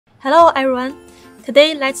Hello everyone!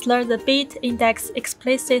 Today let's learn the bit index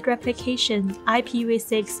explicit replication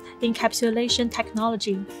IPv6 encapsulation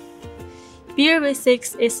technology.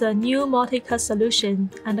 BIERv6 is a new multicast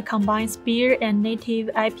solution and combines BIER and native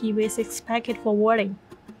IPv6 packet forwarding.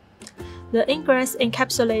 The ingress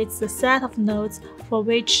encapsulates the set of nodes for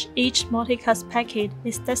which each multicast packet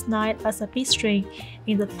is destined as a bitstring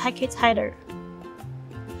in the packet header.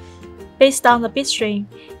 Based on the bitstring,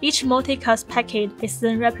 each multicast packet is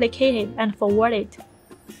then replicated and forwarded.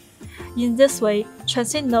 In this way,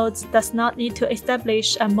 transit nodes does not need to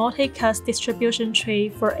establish a multicast distribution tree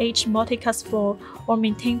for each multicast flow or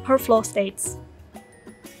maintain per-flow states.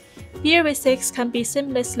 BIERv6 can be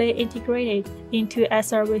seamlessly integrated into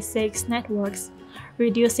SRv6 networks,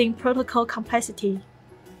 reducing protocol complexity.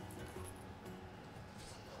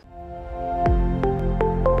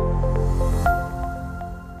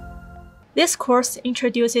 This course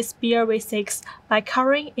introduces BIERv6 by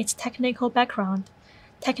covering its technical background,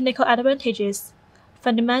 technical advantages,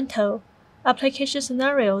 fundamental, application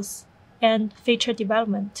scenarios, and feature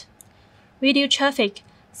development. Video traffic,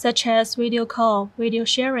 such as video call, video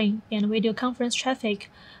sharing, and video conference traffic,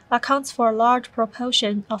 accounts for a large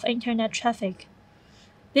proportion of Internet traffic.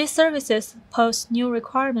 These services pose new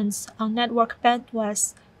requirements on network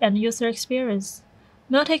bandwidth and user experience.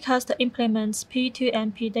 Multicast implements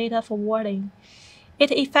P2MP data forwarding.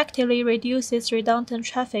 It effectively reduces redundant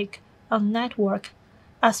traffic on the network,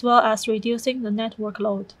 as well as reducing the network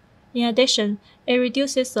load. In addition, it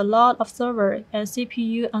reduces the load of server and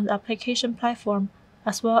CPU on the application platform,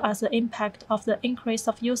 as well as the impact of the increase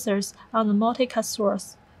of users on the multicast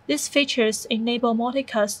source. These features enable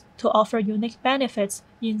multicast to offer unique benefits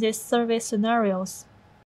in these service scenarios.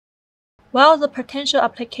 While the potential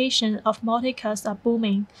applications of multicast are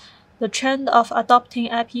booming, the trend of adopting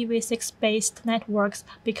IPv6-based networks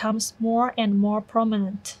becomes more and more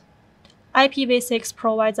prominent. IPv6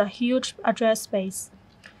 provides a huge address space,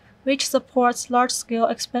 which supports large-scale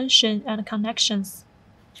expansion and connections.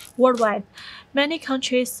 Worldwide, many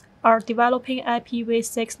countries are developing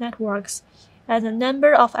IPv6 networks, and the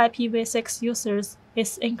number of IPv6 users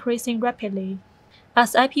is increasing rapidly.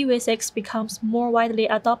 As IPv6 becomes more widely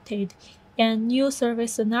adopted, and new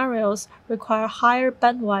service scenarios require higher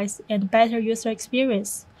bandwidth and better user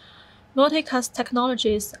experience, multicast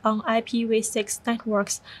technologies on IPv6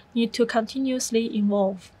 networks need to continuously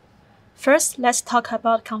evolve. First, let's talk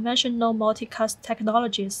about conventional multicast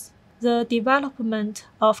technologies. The development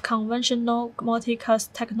of conventional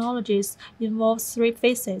multicast technologies involves three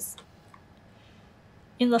phases.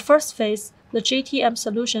 In the first phase, the GTM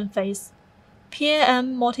solution phase,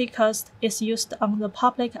 PAM multicast is used on the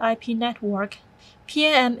public IP network.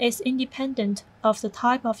 PAM is independent of the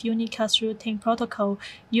type of unicast routing protocol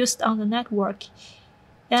used on the network,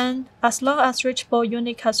 and as long as reachable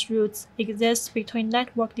unicast routes exist between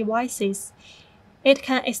network devices, it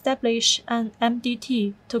can establish an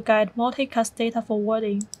MDT to guide multicast data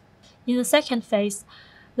forwarding. In the second phase,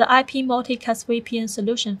 the IP multicast VPN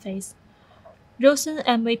solution phase, Rosen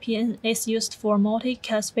MVPN is used for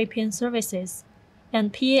multicast VPN services,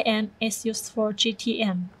 and PAM is used for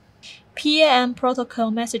GTM. PAM protocol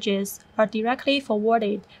messages are directly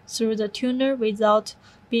forwarded through the tuner without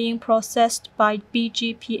being processed by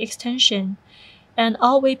BGP extension, and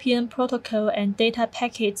all VPN protocol and data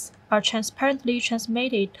packets are transparently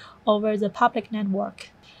transmitted over the public network.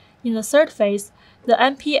 In the third phase, the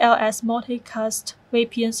MPLS multicast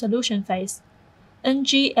VPN solution phase,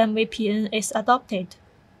 NG-MVPN is adopted.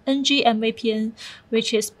 NG-MVPN,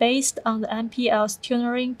 which is based on the MPLS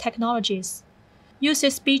tunering technologies,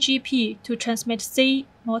 uses BGP to transmit C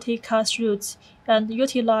multicast routes and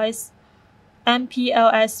utilize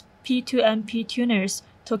MPLS P2MP tuners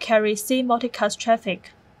to carry C multicast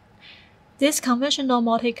traffic. These conventional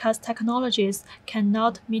multicast technologies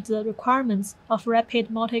cannot meet the requirements of rapid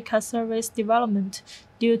multicast service development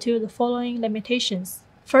due to the following limitations.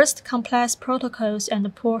 First, complex protocols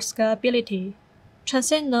and poor scalability.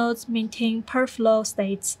 Transit nodes maintain per-flow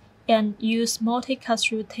states and use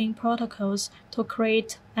multicast routing protocols to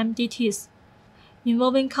create MDTs,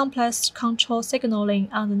 involving complex control signaling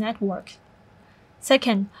on the network.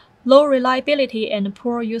 Second, low reliability and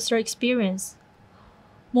poor user experience.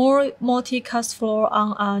 More multicast flow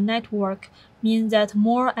on a network means that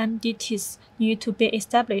more MDTs need to be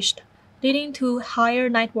established, leading to higher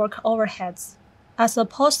network overheads. As a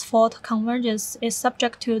post-fault convergence is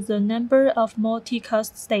subject to the number of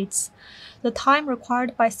multicast states, the time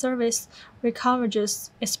required by service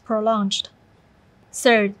reconvergence is prolonged.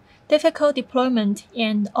 Third, difficult deployment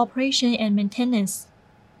and operation and maintenance.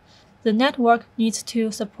 The network needs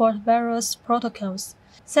to support various protocols,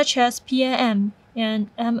 such as PAM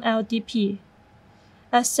and MLDP.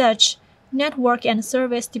 As such, network and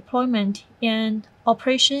service deployment and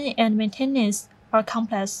operation and maintenance are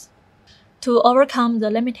complex. To overcome the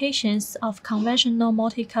limitations of conventional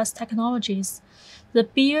multicast technologies, the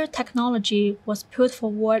BIER technology was put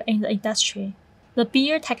forward in the industry. The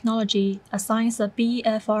BIER technology assigns a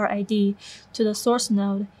BFR ID to the source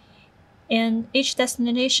node and each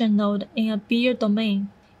destination node in a BIER domain,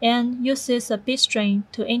 and uses a bit string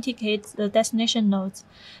to indicate the destination nodes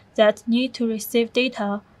that need to receive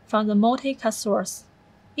data from the multicast source.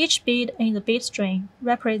 Each bit in the bit string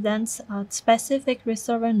represents a specific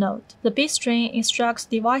receiver node. The bit string instructs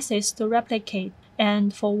devices to replicate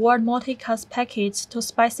and forward multicast packets to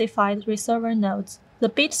specified receiver nodes. The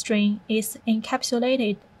bit string is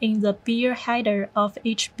encapsulated in the BIER header of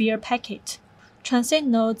each BIER packet. Transit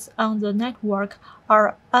nodes on the network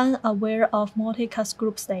are unaware of multicast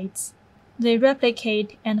group states. They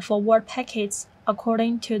replicate and forward packets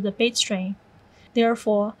according to the bit string.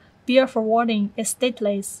 Therefore, BIER forwarding is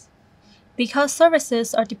stateless. Because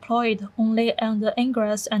services are deployed only on the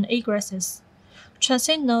ingress and egresses,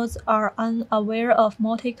 transit nodes are unaware of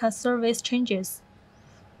multicast service changes.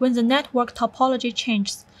 When the network topology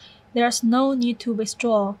changes, there is no need to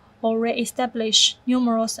withdraw or re-establish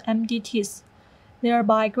numerous MDTs,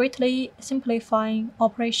 thereby greatly simplifying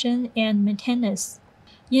operation and maintenance.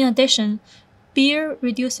 In addition, BIER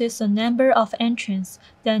reduces the number of entries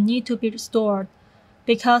that need to be stored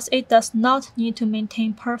because it does not need to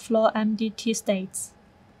maintain per-flow MDT states.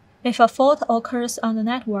 If a fault occurs on the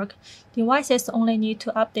network, devices only need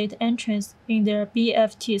to update entries in their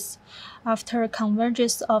BFTs after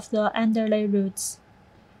convergence of the underlay routes.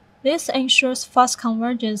 This ensures fast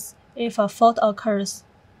convergence if a fault occurs,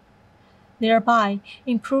 thereby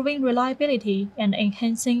improving reliability and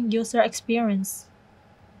enhancing user experience.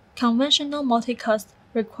 Conventional multicast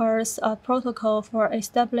requires a protocol for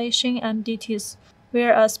establishing MDTs,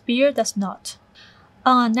 whereas BIER does not.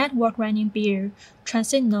 On a network running BIER,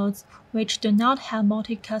 transit nodes which do not have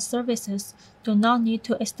multicast services do not need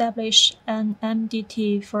to establish an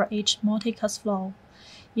MDT for each multicast flow,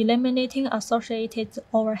 eliminating associated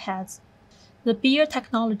overheads. The BIER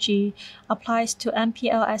technology applies to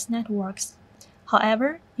MPLS networks.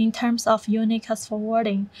 However, in terms of unicast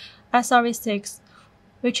forwarding, SRv6,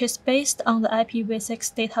 which is based on the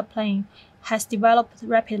IPv6 data plane, has developed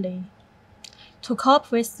rapidly. To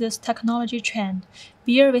cope with this technology trend,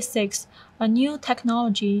 BIERv6, a new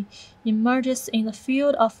technology, emerges in the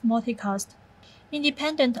field of multicast.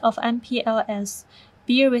 Independent of MPLS,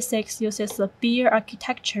 BIERv6 uses the BIER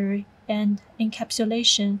architecture and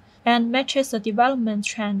encapsulation and matches the development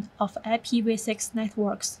trend of IPv6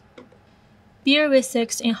 networks.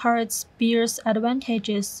 BIERv6 inherits BIER's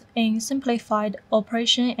advantages in simplified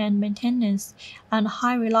operation and maintenance and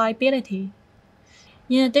high reliability.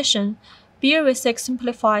 In addition, BIERv6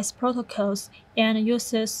 simplifies protocols and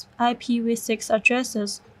uses IPv6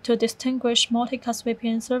 addresses to distinguish multicast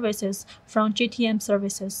VPN services from GTM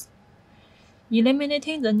services,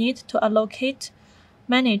 eliminating the need to allocate,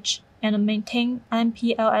 manage, and maintain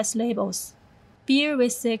MPLS labels.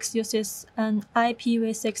 BIERv6 uses an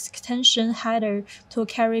IPv6 extension header to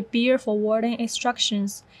carry BIER forwarding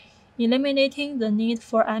instructions, eliminating the need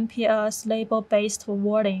for MPLS label-based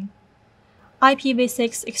forwarding.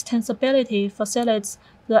 IPv6 extensibility facilitates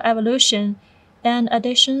the evolution and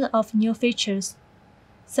addition of new features,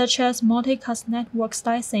 such as multicast network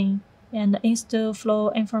slicing and install flow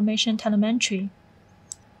information telemetry.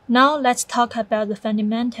 Now let's talk about the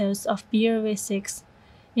fundamentals of BIERv6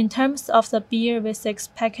 in terms of the BIERv6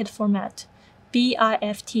 packet format,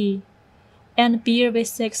 BIFT, and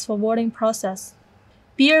BIERv6 forwarding process.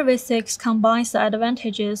 BIERv6 combines the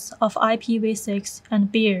advantages of IPv6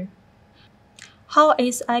 and BIER. How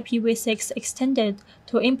is IPv6 extended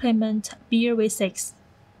to implement BIERv6?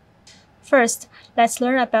 First, let's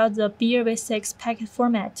learn about the BIERv6 packet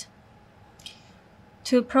format.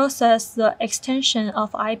 To process the extension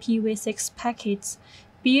of IPv6 packets,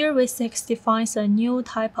 BIERv6 defines a new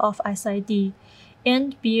type of SID,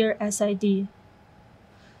 end-BIER SID.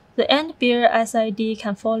 The end-BIER SID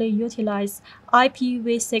can fully utilize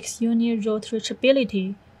IPv6 uni-route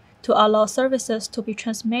reachability to allow services to be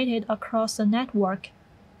transmitted across the network,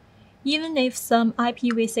 even if some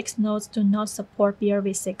IPv6 nodes do not support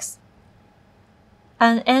BIERv6.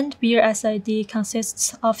 An end-BIER SID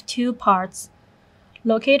consists of two parts,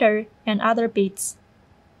 locator and other bits.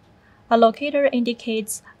 A locator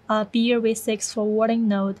indicates a BIERv6 forwarding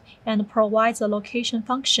node and provides a location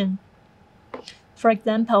function. For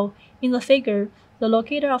example, in the figure, the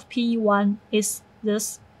locator of PE1 is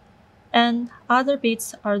this, and other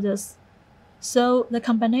bits are this. So the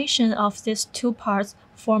combination of these two parts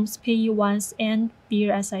forms PE1's and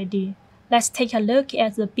BIER SID. Let's take a look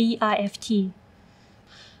at the BIFT.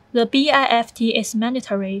 The BIFT is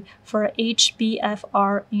mandatory for each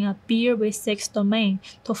BFR in a BIERv6 domain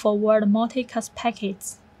to forward multicast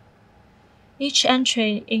packets. Each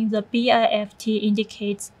entry in the BIFT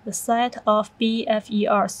indicates the set of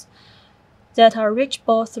BFERs that are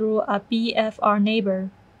reachable through a BFR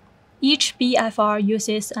neighbor. Each BFR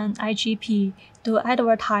uses an IGP to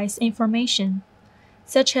advertise information,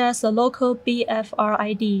 such as the local BFR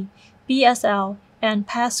ID, BSL, and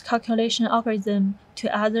path calculation algorithm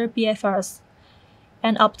to other BFRs,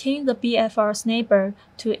 and obtain the BFR's neighbor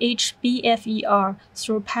to each BFER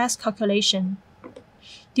through path calculation.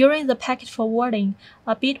 During the packet forwarding,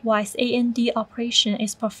 a bitwise AND operation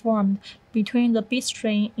is performed between the bit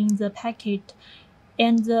string in the packet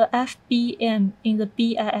and the FBM in the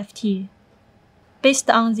BIFT. Based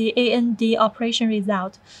on the AND operation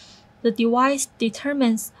result, the device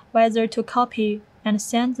determines whether to copy and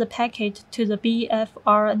send the packet to the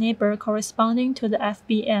BFR neighbor corresponding to the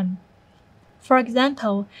FBM. For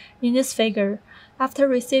example, in this figure, after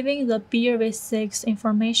receiving the BIERv6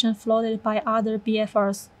 information floated by other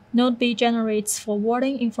BFRs, Node B generates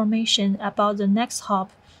forwarding information about the next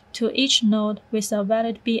hop to each node with a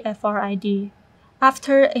valid BFR ID.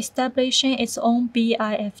 After establishing its own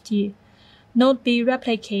BIFT, Node B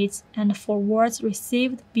replicates and forwards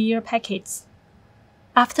received BIER packets.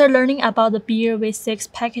 After learning about the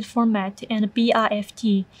BIERv6 packet format and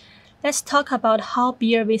BIFT, let's talk about how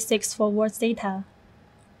BIERv6 forwards data.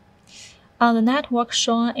 On the network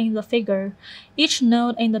shown in the figure, each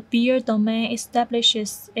node in the BIER domain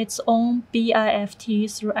establishes its own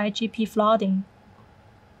BIFT through IGP flooding.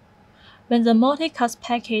 When the multicast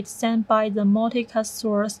packet sent by the multicast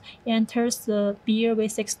source enters the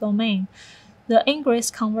BIERv6 domain, the ingress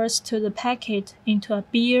converts to the packet into a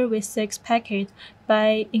BIERv6 packet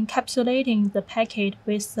by encapsulating the packet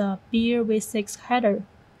with the BIERv6 header.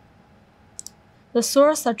 The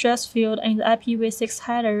source address field in the IPv6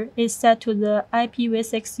 header is set to the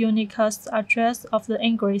IPv6 unicast address of the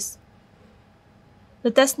ingress. The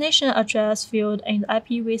destination address field in the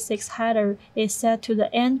IPv6 header is set to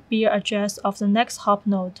the end BIER address of the next hop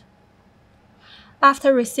node.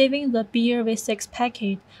 After receiving the BIERv6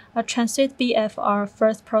 packet, a transit BFR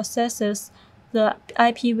first processes the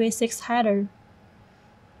IPv6 header.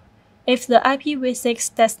 If the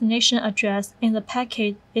IPv6 destination address in the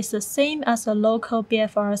packet is the same as the local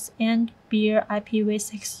BFR's and BIER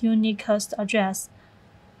IPv6 unicast address,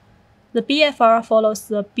 the BFR follows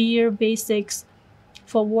the BIERv6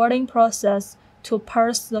 forwarding process to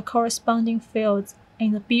parse the corresponding fields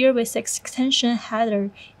in the BIERv6 extension header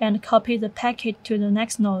and copy the packet to the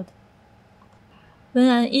next node. When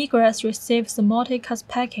an egress receives the multicast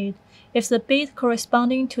packet, if the bit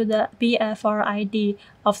corresponding to the BFR ID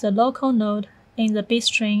of the local node in the bit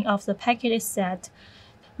string of the packet is set,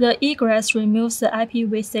 the egress removes the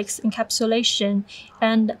IPv6 encapsulation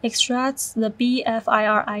and extracts the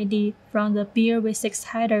BFIR ID from the BIERv6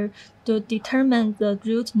 header to determine the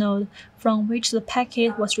root node from which the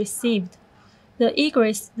packet was received. The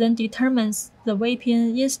egress then determines the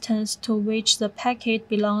VPN instance to which the packet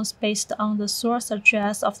belongs based on the source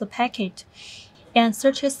address of the packet, and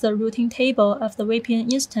searches the routing table of the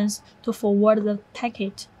VPN instance to forward the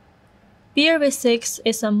packet. BIERv6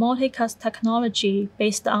 is a multicast technology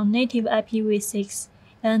based on native IPv6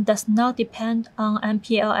 and does not depend on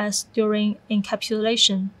MPLS during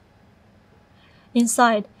encapsulation.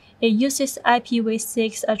 Inside, it uses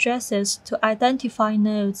IPv6 addresses to identify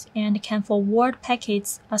nodes and can forward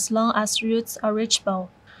packets as long as routes are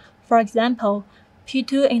reachable. For example,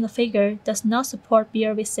 P2 in the figure does not support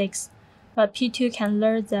BIERv6, but P2 can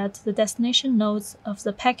learn that the destination nodes of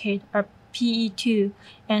the packet are PE2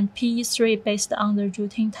 and PE3 based on the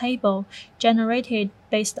routing table generated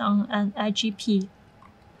based on an IGP.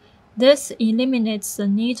 This eliminates the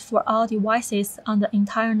need for all devices on the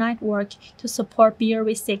entire network to support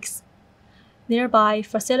BIERv6, thereby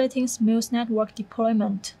facilitating smooth network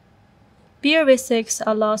deployment. BIERv6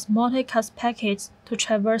 allows multicast packets to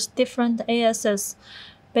traverse different ASs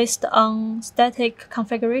based on static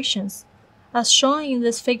configurations. As shown in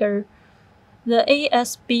this figure, the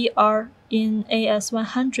ASBR in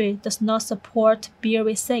AS100 does not support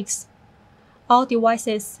BIERv6. All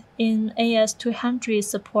devices in AS200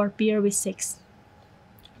 support BIERv6.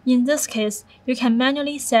 In this case, you can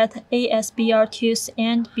manually set ASBR2's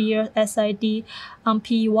and BIER SID on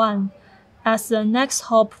PE1 as the next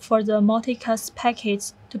hop for the multicast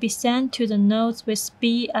packets to be sent to the nodes with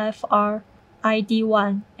BFR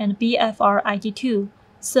ID1 and BFR ID2,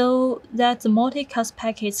 so that the multicast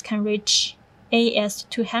packets can reach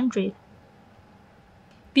AS200.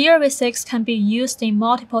 BIERv6 can be used in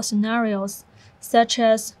multiple scenarios, such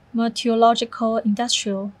as meteorological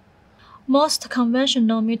industrial. Most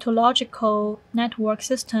conventional meteorological network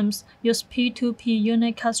systems use P2P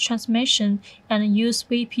unicast transmission and use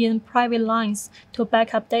VPN private lines to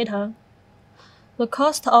back up data. The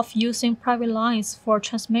cost of using private lines for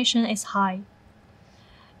transmission is high.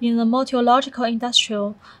 In the meteorological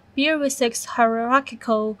industrial, BIERv6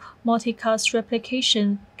 hierarchical multicast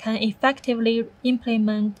replication can effectively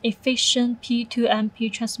implement efficient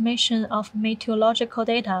P2MP transmission of meteorological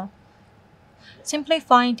data,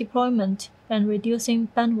 simplifying deployment and reducing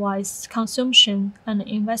bandwidth consumption and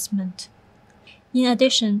investment. In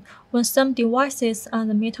addition, when some devices on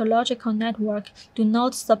the meteorological network do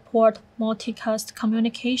not support multicast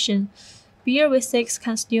communication, BIERv6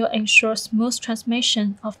 can still ensure smooth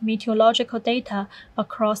transmission of meteorological data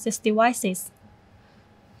across these devices.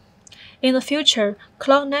 In the future,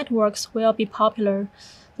 cloud networks will be popular.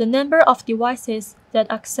 The number of devices that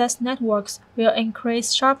access networks will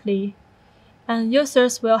increase sharply, and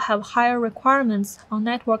users will have higher requirements on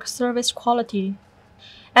network service quality.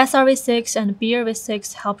 SRv6 and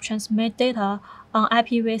BIERv6 help transmit data on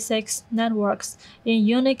IPv6 networks in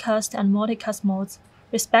unicast and multicast modes,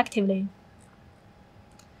 respectively.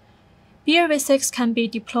 BIERv6 can be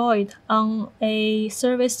deployed on a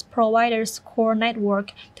service provider's core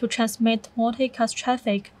network to transmit multicast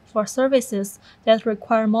traffic for services that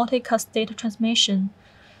require multicast data transmission.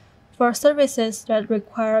 For services that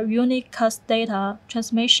require unicast data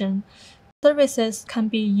transmission, services can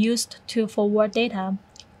be used to forward data.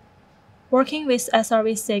 Working with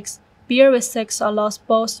SRv6, BIERv6 allows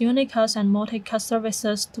both unicast and multicast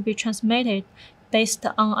services to be transmitted based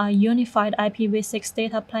on a unified IPv6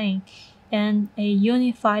 data plane and a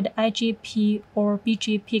unified IGP or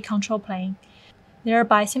BGP control plane,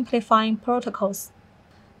 thereby simplifying protocols.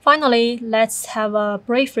 Finally, let's have a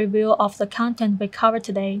brief review of the content we covered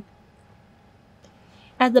today.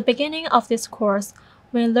 At the beginning of this course,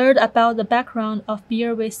 we learned about the background of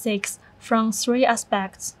BIERv6 from three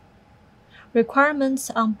aspects: requirements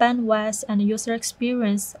on bandwidth and user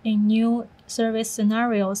experience in new service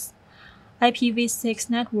scenarios, IPv6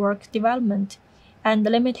 network development, and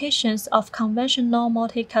the limitations of conventional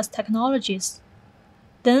multicast technologies.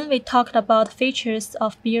 Then we talked about features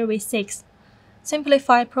of BIERv6,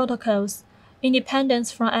 simplified protocols,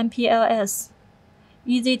 independence from MPLS,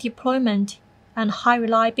 easy deployment, and high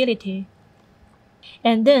reliability.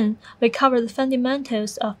 And then we covered the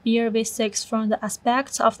fundamentals of BIERv6 from the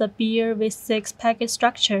aspects of the BIERv6 packet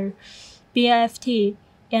structure, BIFT,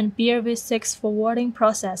 and BIERv6 forwarding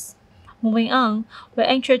process. Moving on, we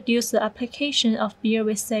introduced the application of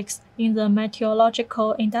BIERv6 in the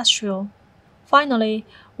meteorological industrial. Finally,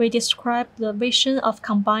 we described the vision of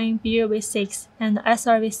combining BIERv6 and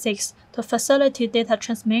SRv6 to facilitate data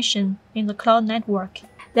transmission in the cloud network.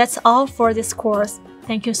 That's all for this course.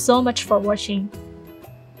 Thank you so much for watching.